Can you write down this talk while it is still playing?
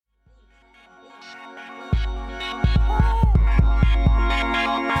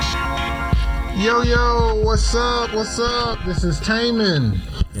Yo, what's up? This is Taman.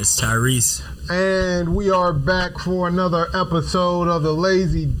 It's Tyrese. And we are back for another episode of the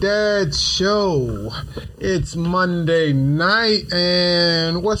Lazy Dad Show. It's Monday night,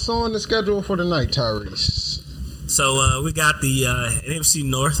 and what's on the schedule for tonight, Tyrese? So we got the NFC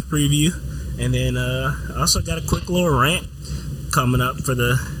North Preview, and then also got a quick little rant coming up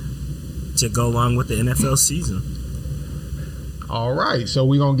to go along with the NFL season. All right, so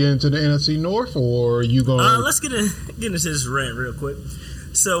we gonna get into the NFC North, or you gonna? Let's get into this rant real quick.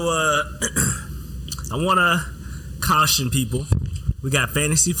 So I want to caution people. We got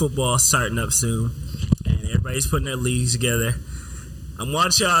fantasy football starting up soon, and everybody's putting their leagues together. I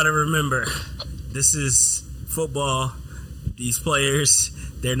want y'all to remember, this is football. These players,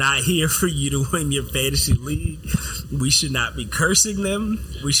 they're not here for you to win your fantasy league. We should not be cursing them.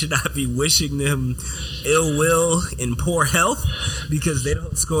 We should not be wishing them ill will and poor health because they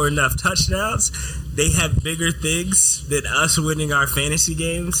don't score enough touchdowns. They have bigger things than us winning our fantasy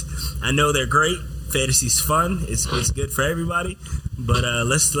games. I know they're great. Fantasy's fun. It's good for everybody. But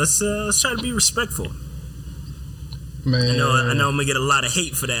let's try to be respectful. Man, I know I'm gonna get a lot of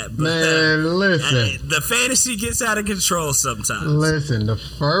hate for that. But, listen, the fantasy gets out of control sometimes. Listen, the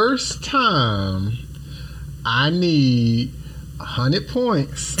first time I need 100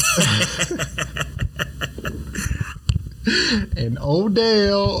 points, and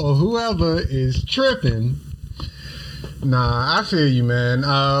Odell or whoever is tripping. Nah, I feel you, man.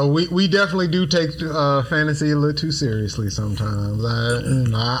 We definitely do take fantasy a little too seriously sometimes.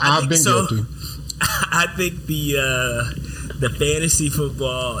 I've been guilty. I think the fantasy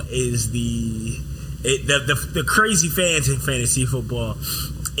football is the crazy fans in fantasy football.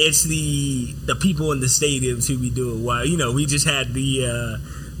 It's the people in the stadiums who be doing wild. You know, we just had the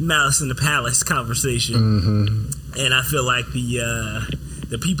Malice in the Palace conversation, and I feel like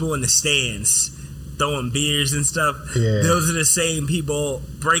the people in the stands throwing beers and stuff. Yeah. Those are the same people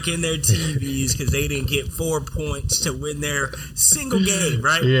breaking their TVs because they didn't get 4 points to win their single game,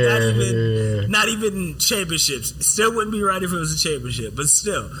 right? Yeah, not even championships. Still wouldn't be right if it was a championship, but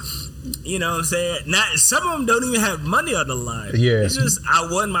still, you know what I'm saying? Some of them don't even have money on the line. Yeah. It's just, I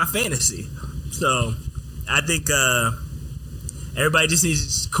won my fantasy. So I think everybody just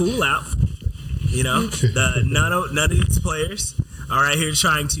needs to cool out. You know, none of these players are out here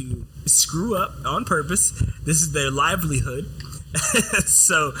trying to screw up on purpose. This is their livelihood.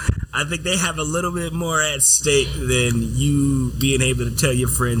 So I think they have a little bit more at stake than you being able to tell your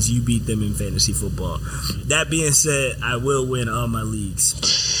friends you beat them in fantasy football. That being said, I will win all my leagues.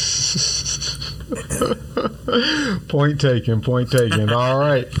 Point taken. All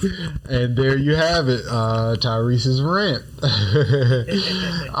right. And there you have it, Tyrese's rant.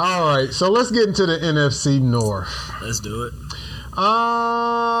 All right, so let's get into the NFC North. Let's do it.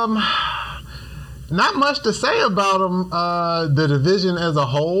 Not much to say about them. The division as a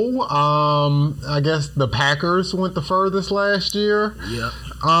whole. I guess the Packers went the furthest last year. Yep.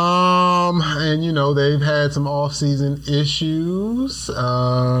 And you know they've had some off-season issues.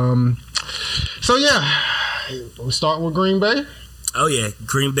 So yeah, we start with Green Bay. Oh yeah,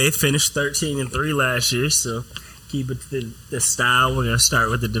 Green Bay finished 13-3 last year. So keep it to the style. We're gonna start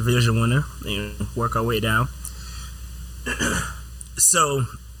with the division winner and work our way down. So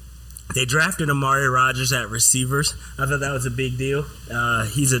they drafted Amari Rodgers at receivers. I thought that was a big deal.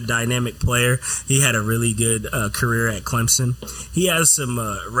 He's a dynamic player. He had a really good career at Clemson. He has some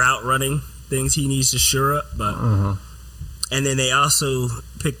route running things he needs to shore up. But and then they also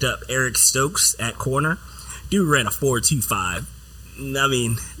picked up Eric Stokes at corner. Dude ran a 4.25. I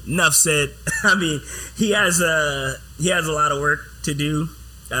mean, enough said. I mean, he has a lot of work to do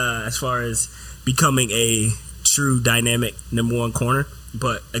as far as becoming a true dynamic number one corner.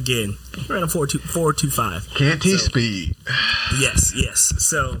 But again, ran a 4.25. Can't teach speed. Yes.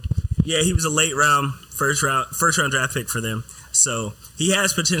 So yeah, he was a late round, first round draft pick for them. So he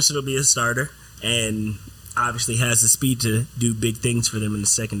has potential to be a starter, and obviously has the speed to do big things for them in the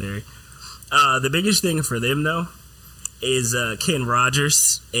secondary. The biggest thing for them though is Ken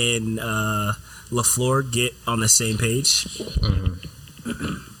Rodgers and LaFleur get on the same page.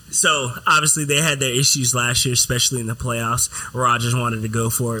 So, obviously, they had their issues last year, especially in the playoffs. Rodgers wanted to go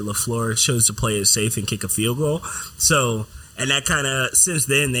for it. LaFleur chose to play it safe and kick a field goal. So, and that kind of, since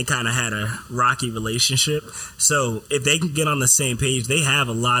then, they kind of had a rocky relationship. So, if they can get on the same page, they have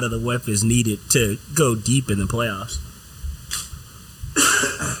a lot of the weapons needed to go deep in the playoffs.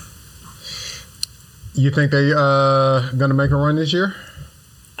 You think they going to make a run this year?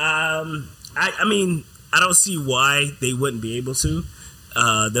 I mean, I don't see why they wouldn't be able to.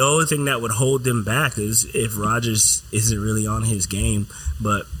 The only thing that would hold them back is if Rodgers isn't really on his game.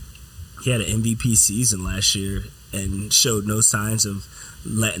 But he had an MVP season last year and showed no signs of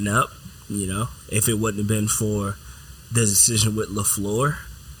letting up. If it wouldn't have been for the decision with LaFleur,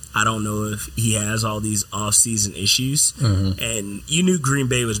 I don't know if he has all these off-season issues. Mm-hmm. And you knew Green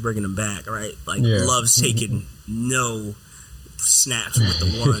Bay was bringing him back, right? Love's taking no snaps with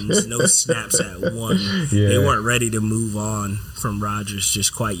the ones, no snaps at one. Yeah. They weren't ready to move on from Rodgers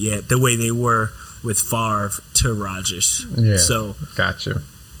just quite yet, the way they were with Favre to Rodgers. Yeah, so gotcha.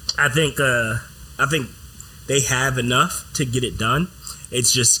 I think they have enough to get it done.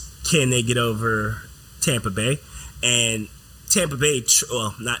 It's just, can they get over Tampa Bay? And Tampa Bay,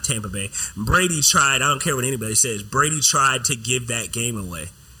 well, not Tampa Bay. Brady tried, I don't care what anybody says, Brady tried to give that game away,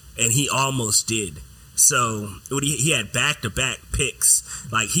 and he almost did. So he had back-to-back picks.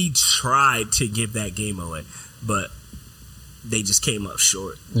 He tried to give that game away, but they just came up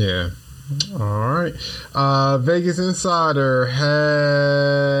short. Yeah. All right. Vegas Insider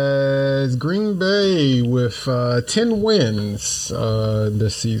has Green Bay with 10 wins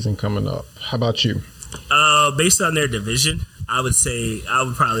this season coming up. How about you? Based on their division, I would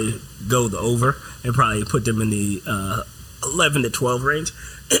probably go the over and probably put them in the 11 to 12 range.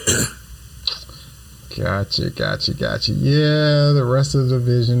 Gotcha. Yeah, the rest of the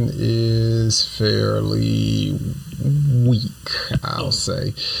division is fairly weak, I'll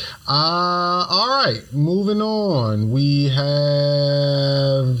say. All right, moving on. We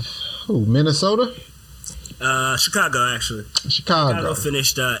have Minnesota? Chicago, actually. Chicago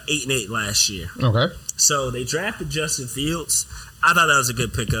finished 8-8 last year. Okay. So they drafted Justin Fields. I thought that was a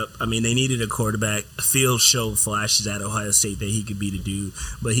good pickup. I mean, they needed a quarterback. Fields showed flashes at Ohio State that he could be the dude,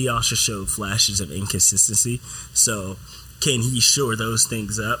 but he also showed flashes of inconsistency. So can he shore those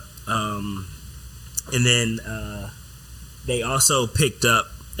things up? And then they also picked up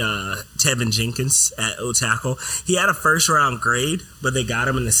Tevin Jenkins at O-tackle. He had a first-round grade, but they got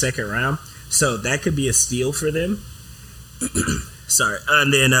him in the second round. So that could be a steal for them. Sorry.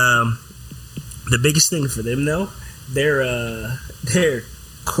 And then the biggest thing for them, though, their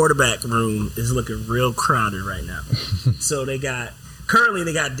quarterback room is looking real crowded right now. So currently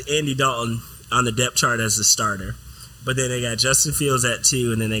they got Andy Dalton on the depth chart as the starter, but then they got Justin Fields at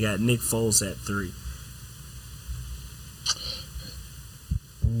 2, and then they got Nick Foles at 3.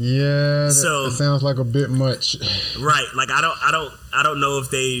 Yeah, that sounds like a bit much. Right. I don't know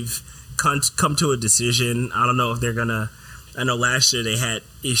if they've come to a decision. I don't know if they're gonna. I know last year they had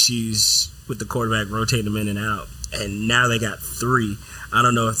issues with the quarterback rotating them in and out, and now they got 3. I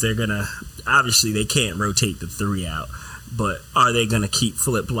don't know if they're gonna. Obviously, they can't rotate the 3 out, but are they gonna keep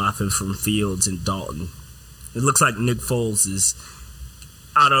flip-flopping from Fields and Dalton? It looks like Nick Foles is.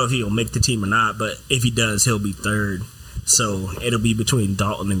 I don't know if he'll make the team or not, but if he does, he'll be 3rd. So it'll be between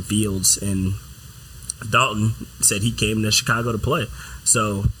Dalton and Fields, and Dalton said he came to Chicago to play.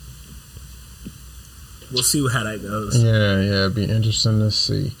 So we'll see how that goes. Yeah, it'd be interesting to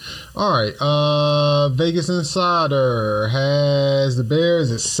see. All right, Vegas Insider has the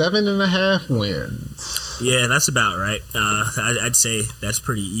Bears at 7.5 wins. Yeah, that's about right. I'd say that's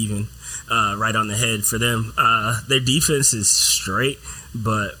pretty even, right on the head for them. Their defense is straight,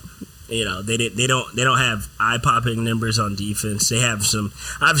 but they don't have eye-popping numbers on defense. They have some.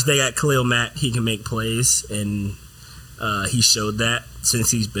 Obviously, they got Khalil Mack. He can make plays, and he showed that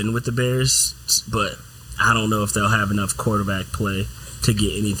since he's been with the Bears. But I don't know if they'll have enough quarterback play to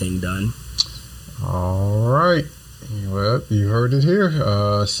get anything done. All right. Well, you heard it here.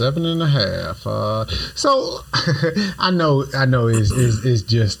 7.5. So I know it's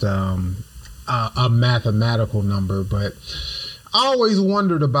just a mathematical number, but I always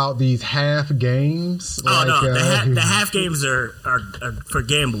wondered about these half games. The half games are for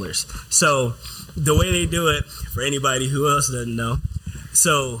gamblers. So the way they do it, for anybody who else doesn't know,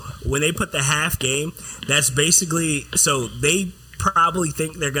 so when they put the half game, that's basically, so they probably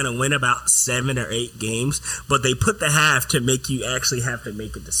think they're going to win about 7 or 8 games, but they put the half to make you actually have to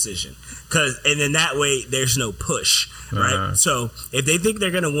make a decision. And then that way there's no push, right? So if they think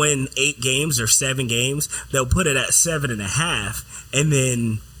they're going to win 8 games or 7 games, they'll put it at 7.5, and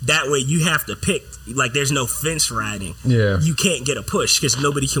then that way you have to pick. Like, there's no fence riding. Yeah, you can't get a push because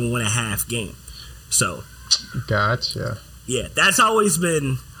nobody can win a half game. So, gotcha. Yeah, that's always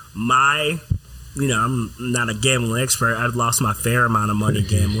been my. I'm not a gambling expert. I've lost my fair amount of money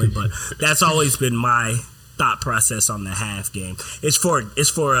gambling, but that's always been my thought process on the half game. It's for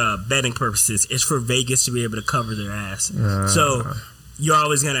betting purposes. It's for Vegas to be able to cover their ass. So you're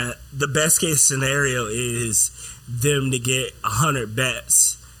always gonna. The best case scenario is them to get 100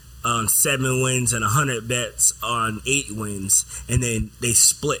 bets on 7 wins and 100 bets on 8 wins, and then they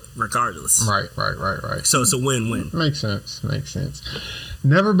split regardless. Right. So it's a win-win. Makes sense.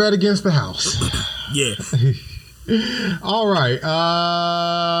 Never bet against the house. Yeah. All right.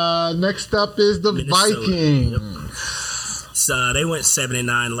 Next up is the Minnesota. Vikings. Yep. So they went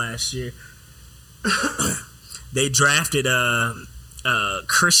 7-9 last year. They drafted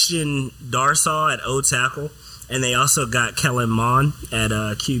Christian Darsaw at O tackle, and they also got Kellen Mond at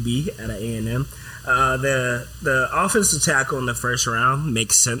QB at A&M. The offensive tackle in the first round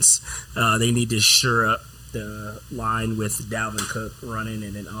makes sense. They need to shore up the line with Dalvin Cook running,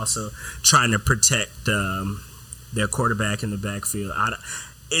 and then also trying to protect their quarterback in the backfield.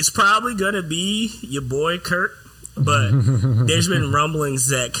 It's probably going to be your boy Kirk, but there's been rumblings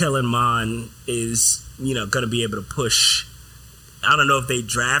that Kellen Mond is, going to be able to push. I don't know if they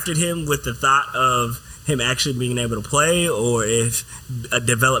drafted him with the thought of him actually being able to play, or if a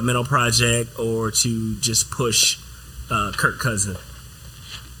developmental project, or to just push Kirk Cousins.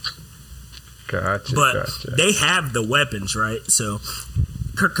 Gotcha. They have the weapons, right? So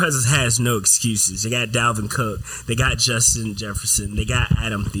Kirk Cousins has no excuses. They got Dalvin Cook. They got Justin Jefferson. They got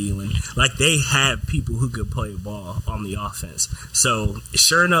Adam Thielen. Like, they have people who could play ball on the offense. So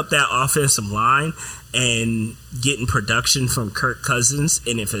shoring up that offensive line and getting production from Kirk Cousins,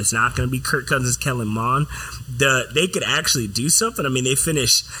 and if it's not going to be Kirk Cousins, Kellen Mond, they could actually do something. I mean, they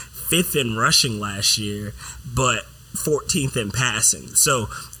finished 5th in rushing last year, but 14th in passing. So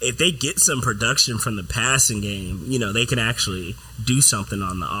if they get some production from the passing game, they can actually do something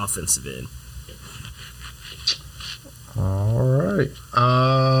on the offensive end. All right.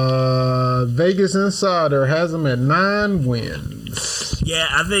 Vegas Insider has them at 9 wins. Yeah,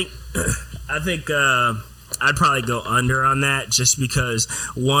 I think I'd probably go under on that, just because,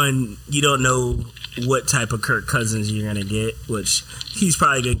 one, you don't know what type of Kirk Cousins you're going to get, which he's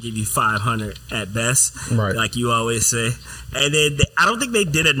probably going to give you 500 at best, right, like you always say. And then I don't think they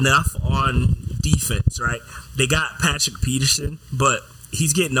did enough on defense, right? They got Patrick Peterson, but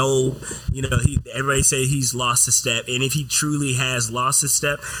he's getting old. Everybody say he's lost a step, and if he truly has lost a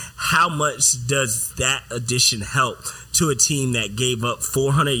step, how much does that addition help to a team that gave up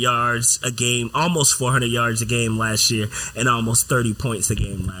 400 yards a game, almost 400 yards a game last year, and almost 30 points a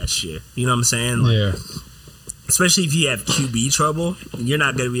game last year? You know what I'm saying? Yeah. Especially if you have QB trouble, you're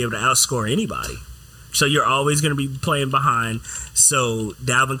not going to be able to outscore anybody. So you're always going to be playing behind. So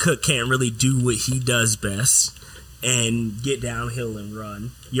Dalvin Cook can't really do what he does best and get downhill and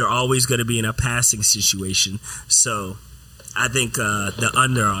run. You're always going to be in a passing situation. So I think the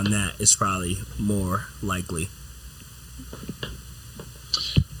under on that is probably more likely.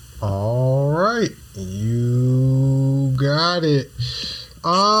 All right. You got it.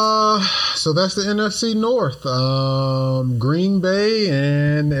 So that's the NFC North. Green Bay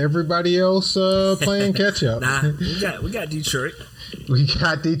and everybody else playing catch up. Nah, we got Detroit. We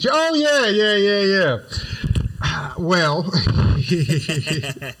got Detroit. Oh yeah. Well,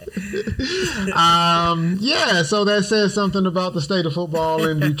 yeah. So that says something about the state of football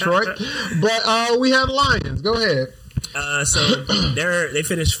in Detroit. But we have Lions. Go ahead. So they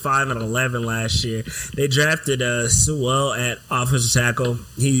finished 5-11 last year. They drafted Sewell at offensive tackle.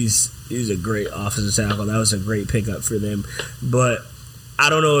 He's a great offensive tackle. That was a great pickup for them. But I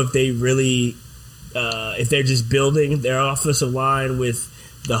don't know if they really, if they're just building their offensive line with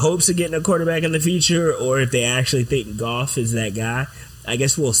the hopes of getting a quarterback in the future, or if they actually think Goff is that guy. I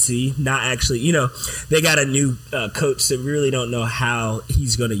guess we'll see. Not actually, they got a new coach, so we really don't know how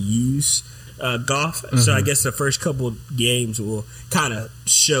he's going to use Goff. Mm-hmm. So I guess the first couple of games will kind of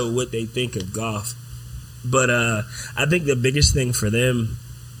show what they think of Goff. But I think the biggest thing for them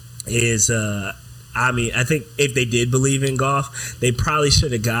is, I think if they did believe in Goff, they probably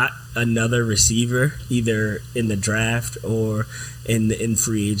should have got another receiver, either in the draft or in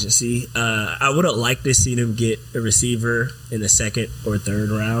free agency. I would have liked to see them get a receiver in the 2nd or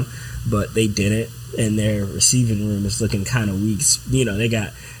 3rd round, but they didn't, and their receiving room is looking kind of weak. They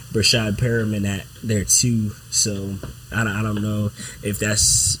got Brashad Perriman at there too, so I don't know if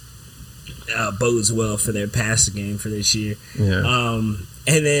that's bodes well for their passing game for this year. Yeah.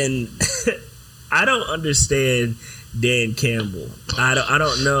 And then I don't understand Dan Campbell. I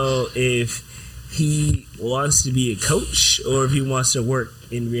don't know if he wants to be a coach or if he wants to work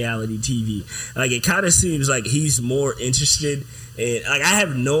in reality TV. Like, it kind of seems like he's more interested in, like, I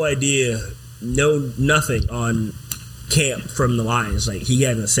have no idea, nothing on camp from the Lions. Like, he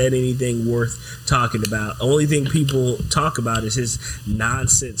hasn't said anything worth talking about. Only thing people talk about is his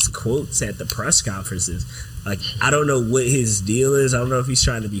nonsense quotes at the press conferences. Like, I don't know what his deal is. I don't know if he's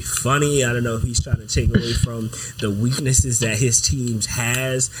trying to be funny. I don't know if he's trying to take away from the weaknesses that his teams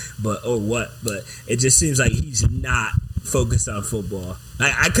has, or what. But it just seems like he's not focused on football.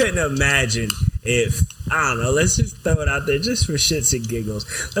 Like, I couldn't imagine if, I don't know, let's just throw it out there just for shits and giggles.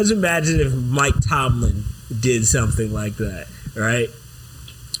 Let's imagine if Mike Tomlin did something like that, right?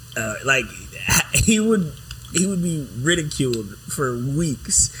 Like, he would be ridiculed for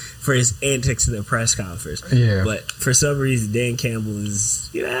weeks for his antics in the press conference. Yeah. But for some reason, Dan Campbell is,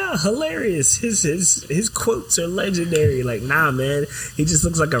 hilarious. His quotes are legendary. Like, nah, man, he just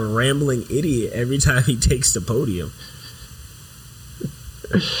looks like a rambling idiot every time he takes the podium.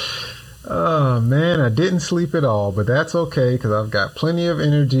 Oh, man, I didn't sleep at all, but that's okay because I've got plenty of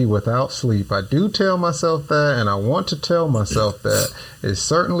energy without sleep. I do tell myself that, and I want to tell myself that. It's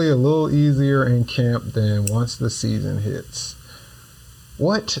certainly a little easier in camp than once the season hits.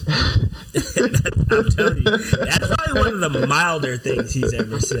 What? I'm telling you, that's probably one of the milder things he's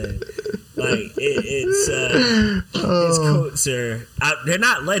ever said. Like, his quotes are, they're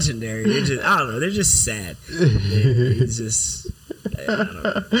not legendary. They're just, I don't know, they're just sad. He's just... I don't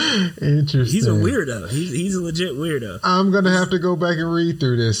know. Interesting. He's a weirdo. He's a legit weirdo. I'm gonna have to go back and read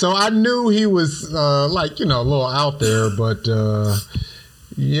through this. So I knew he was a little out there, but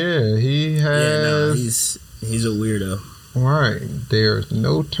yeah, he has. He's a weirdo. All right, there's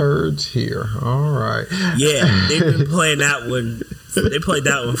no turds here. All right. Yeah, they've been playing that one. They played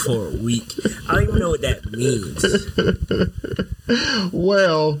that one for a week. I don't even know what that means.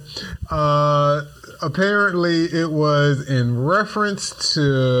 Well, apparently it was in reference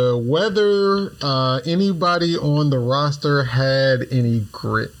to whether anybody on the roster had any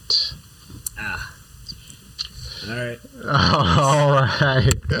grit. All right. All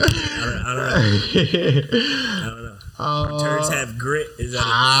right. I don't know. Turds have grit. Is that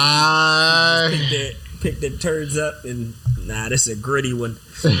pick their turds up and this is a gritty one.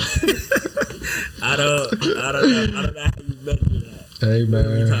 I don't know how you measure that. Hey, man.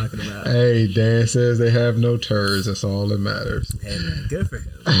 What are we talking about? Hey, Dan says they have no turds. That's all that matters. Hey, man, good for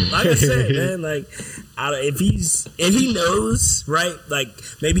him. Like I said, man, like, if he knows, right, like,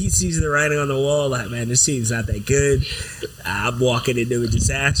 maybe he sees the writing on the wall, like, man, this team's not that good. I'm walking into a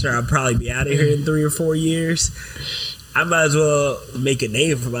disaster. I'll probably be out of here in 3 or 4 years. I might as well make a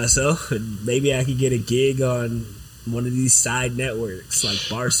name for myself, and maybe I could get a gig on one of these side networks like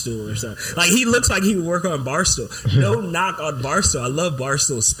Barstool or something. Like, he looks like he would work on Barstool. No knock on Barstool. I love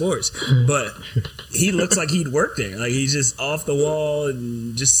Barstool Sports, but he looks like he'd work there. Like, he's just off the wall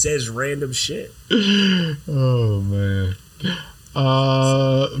and just says random shit. Oh, man.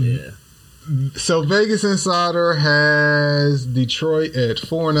 Yeah. So Vegas Insider has Detroit at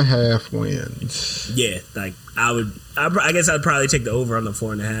 4.5 wins. Yeah, like, I guess I'd probably take the over on the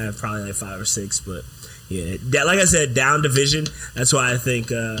 4.5, probably like 5 or 6, but yeah, like I said, down division. That's why I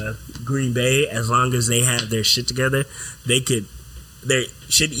think Green Bay, as long as they have their shit together, they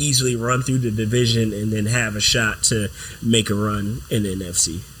should easily run through the division and then have a shot to make a run in the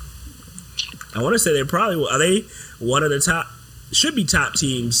NFC. I want to say are they one of the top, should be top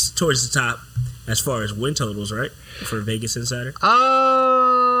teams towards the top as far as win totals, right? For Vegas Insider?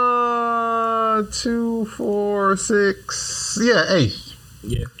 2, 4, 6. Yeah, 8th.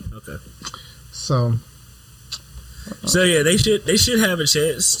 Yeah, okay. So yeah, they should have a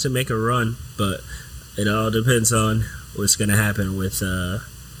chance to make a run, but it all depends on what's going to happen with that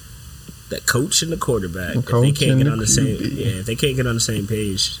coach and the quarterback. If they can't get on the same, if they can't get on the same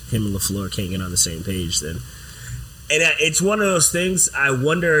page, him and LaFleur can't get on the same page, then. And it's one of those things. I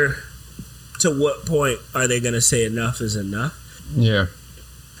wonder to what point are they going to say enough is enough? Yeah.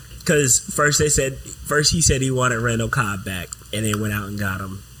 Because first he said he wanted Randall Cobb back, and they went out and got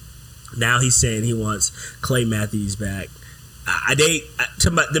him. Now he's saying he wants Clay Matthews back. To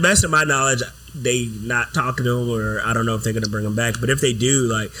the best of my knowledge, they not talking to him, or I don't know if they're going to bring him back. But if they do,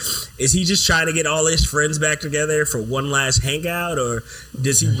 like, is he just trying to get all his friends back together for one last hangout, or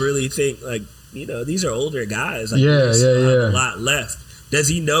does he really think, like, these are older guys? Like, have a lot left. Does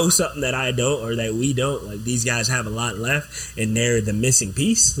he know something that I don't, or that we don't? Like, these guys have a lot left, and they're the missing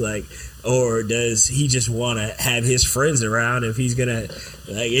piece. Like, or does he just want to have his friends around? If he's gonna,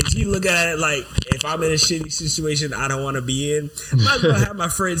 like, if you look at it like, if I'm in a shitty situation I don't want to be in, I might as well have my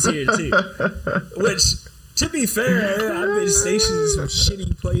friends here too. Which, to be fair, I've been stationed in some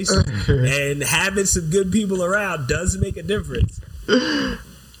shitty places, and having some good people around does make a difference.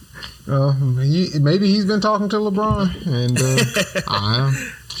 Maybe he's been talking to LeBron, and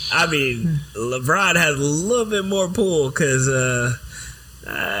I mean, LeBron has a little bit more pull because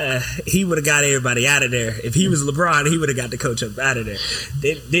he would have got everybody out of there. If he was LeBron, he would have got the coach up out of there.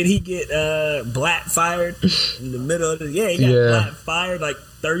 Did he get Blatt fired in the middle of the? Yeah, he got Blatt fired like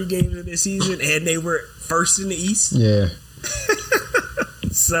 30 games of this season, and they were first in the East. Yeah.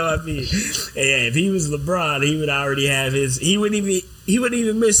 So I mean, yeah, if he was LeBron, he would already have his. He wouldn't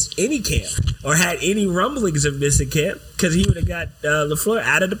even miss any camp or had any rumblings of missing camp because he would have got LaFleur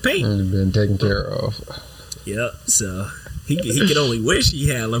out of the paint and been taken care of. Yep. So he could only wish he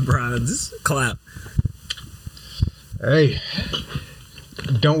had LeBron's clout. Hey,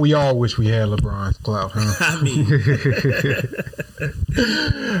 don't we all wish we had LeBron's clout, huh? I mean.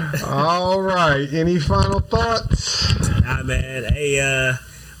 All right. Any final thoughts? Nah, man. Hey,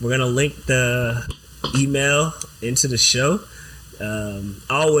 we're going to link the email into the show.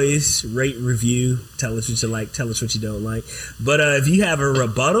 Always rate, review, tell us what you like, tell us what you don't like. But if you have a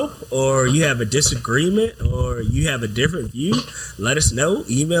rebuttal or you have a disagreement or you have a different view, let us know.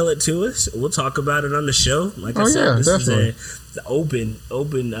 Email it to us. We'll talk about it on the show. Like I said, this definitely. Is an open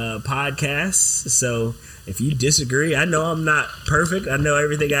podcast. So if you disagree, I know I'm not perfect. I know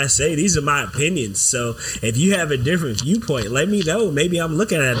everything I say. These are my opinions. So if you have a different viewpoint, let me know. Maybe I'm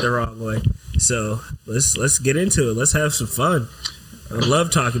looking at it the wrong way. So let's get into it. Let's have some fun. I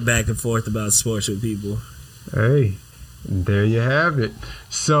love talking back and forth about sports with people. Hey, there you have it.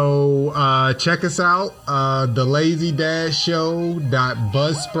 So check us out,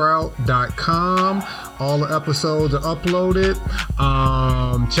 thelazydadShow.buzzsprout.com. All the episodes are uploaded.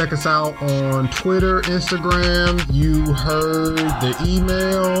 Check us out on Twitter, Instagram. You heard the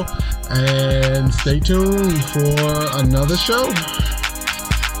email. And stay tuned for another show.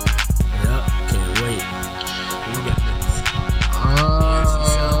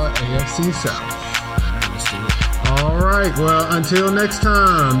 AFC South. All right. Well, until next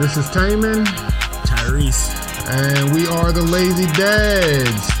time, this is Taman. Tyrese. And we are the Lazy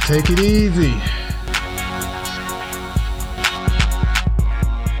Dads. Take it easy.